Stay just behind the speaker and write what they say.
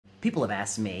People have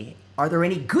asked me, are there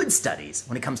any good studies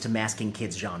when it comes to masking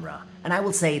kids genre? And I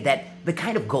will say that the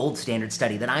kind of gold standard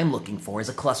study that I'm looking for is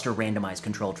a cluster randomized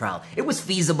controlled trial. It was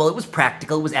feasible, it was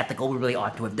practical, it was ethical, we really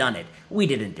ought to have done it. We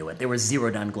didn't do it. There was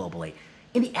zero done globally.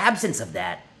 In the absence of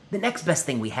that, the next best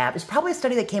thing we have is probably a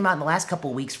study that came out in the last couple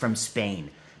of weeks from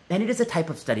Spain. And it is a type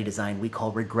of study design we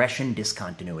call regression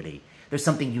discontinuity. There's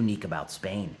something unique about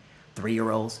Spain.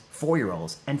 3-year-olds,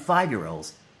 4-year-olds, and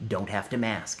 5-year-olds don't have to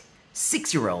mask.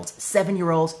 6-year-olds,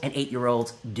 7-year-olds, and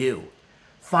 8-year-olds do.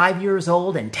 5 years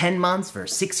old and 10 months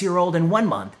versus 6-year-old and 1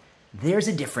 month, there's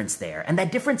a difference there. And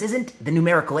that difference isn't the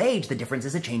numerical age, the difference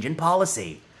is a change in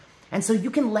policy. And so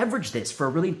you can leverage this for a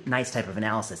really nice type of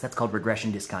analysis. That's called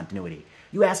regression discontinuity.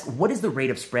 You ask, what is the rate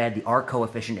of spread, the R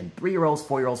coefficient in 3-year-olds,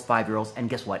 4-year-olds, 5-year-olds, and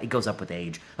guess what? It goes up with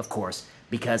age, of course,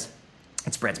 because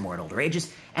it spreads more at older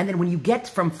ages. And then when you get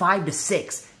from 5 to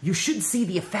 6, you should see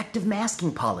the effect of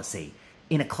masking policy.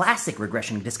 In a classic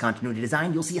regression discontinuity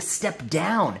design, you'll see a step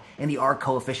down in the R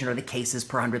coefficient or the cases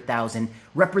per 100,000,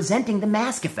 representing the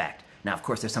mask effect. Now, of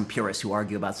course, there's some purists who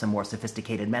argue about some more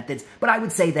sophisticated methods, but I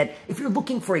would say that if you're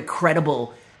looking for a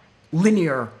credible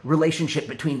linear relationship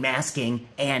between masking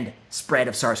and spread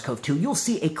of SARS-CoV-2, you'll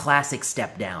see a classic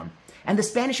step down. And the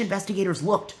Spanish investigators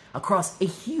looked across a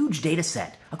huge data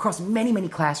set, across many, many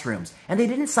classrooms, and they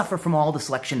didn't suffer from all the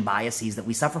selection biases that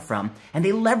we suffer from, and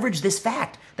they leveraged this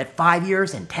fact that 5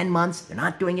 years and 10 months, they're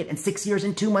not doing it, and 6 years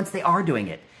and 2 months, they are doing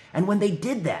it. And when they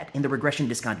did that in the regression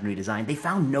discontinuity design, they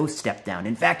found no step down.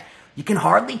 In fact, you can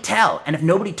hardly tell, and if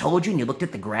nobody told you and you looked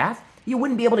at the graph, you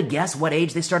wouldn't be able to guess what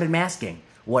age they started masking.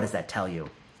 What does that tell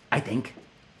you? I think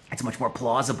it's much more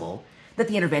plausible that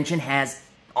the intervention has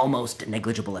almost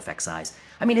negligible effect size.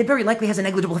 I mean, it very likely has a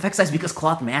negligible effect size because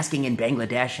cloth masking in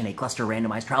Bangladesh in a cluster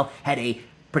randomized trial had a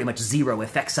pretty much zero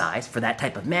effect size for that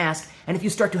type of mask. And if you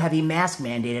start to have a mask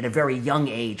mandate at a very young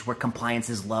age where compliance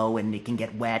is low and it can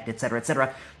get wet,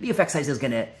 etc., the effect size is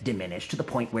going to diminish to the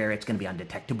point where it's going to be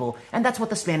undetectable. And that's what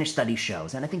the Spanish study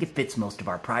shows. And I think it fits most of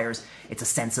our priors. It's a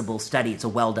sensible study. It's a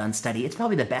well-done study. It's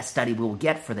probably the best study we will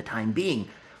get for the time being.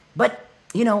 But,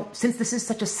 you know, since this is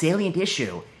such a salient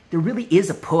issue, there really is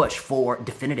a push for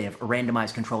definitive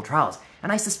randomized controlled trials.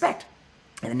 And I suspect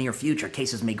in the near future,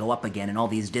 cases may go up again in all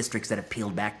these districts that have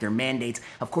peeled back their mandates.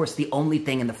 Of course, the only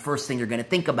thing and the first thing you're going to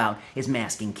think about is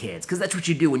masking kids, because that's what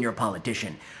you do when you're a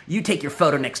politician. You take your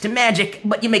photo next to magic,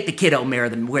 but you make the kiddo wear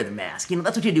the mask. You know,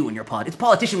 that's what you do when you're a politician. It's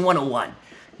Politician 101.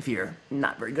 If you're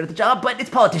not very good at the job, but it's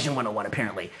Politician 101,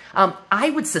 apparently. I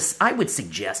would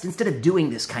suggest, instead of doing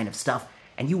this kind of stuff,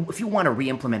 and if you want to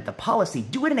re-implement the policy,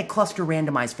 do it in a cluster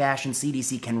randomized fashion.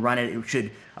 CDC can run it. It should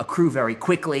accrue very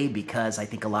quickly because I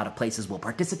think a lot of places will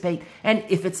participate. And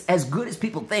if it's as good as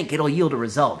people think, it'll yield a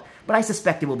result. But I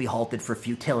suspect it will be halted for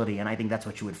futility, and I think that's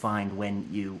what you would find when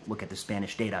you look at the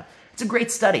Spanish data. It's a great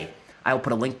study. I will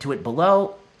put a link to it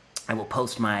below. I will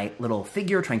post my little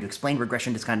figure trying to explain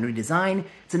regression discontinuity design.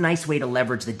 It's a nice way to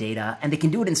leverage the data. And they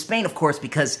can do it in Spain, of course,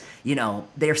 because, you know,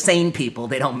 they're sane people.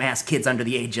 They don't mask kids under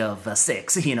the age of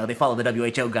 6. You know, they follow the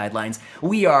WHO guidelines.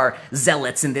 We are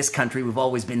zealots in this country. We've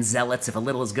always been zealots. If a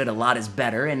little is good, a lot is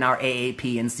better. And our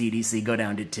AAP and CDC go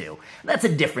down to 2. That's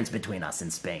a difference between us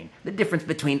and Spain. The difference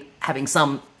between having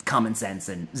some common sense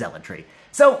and zealotry.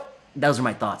 So those are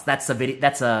my thoughts. That's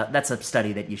a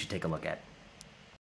study that you should take a look at.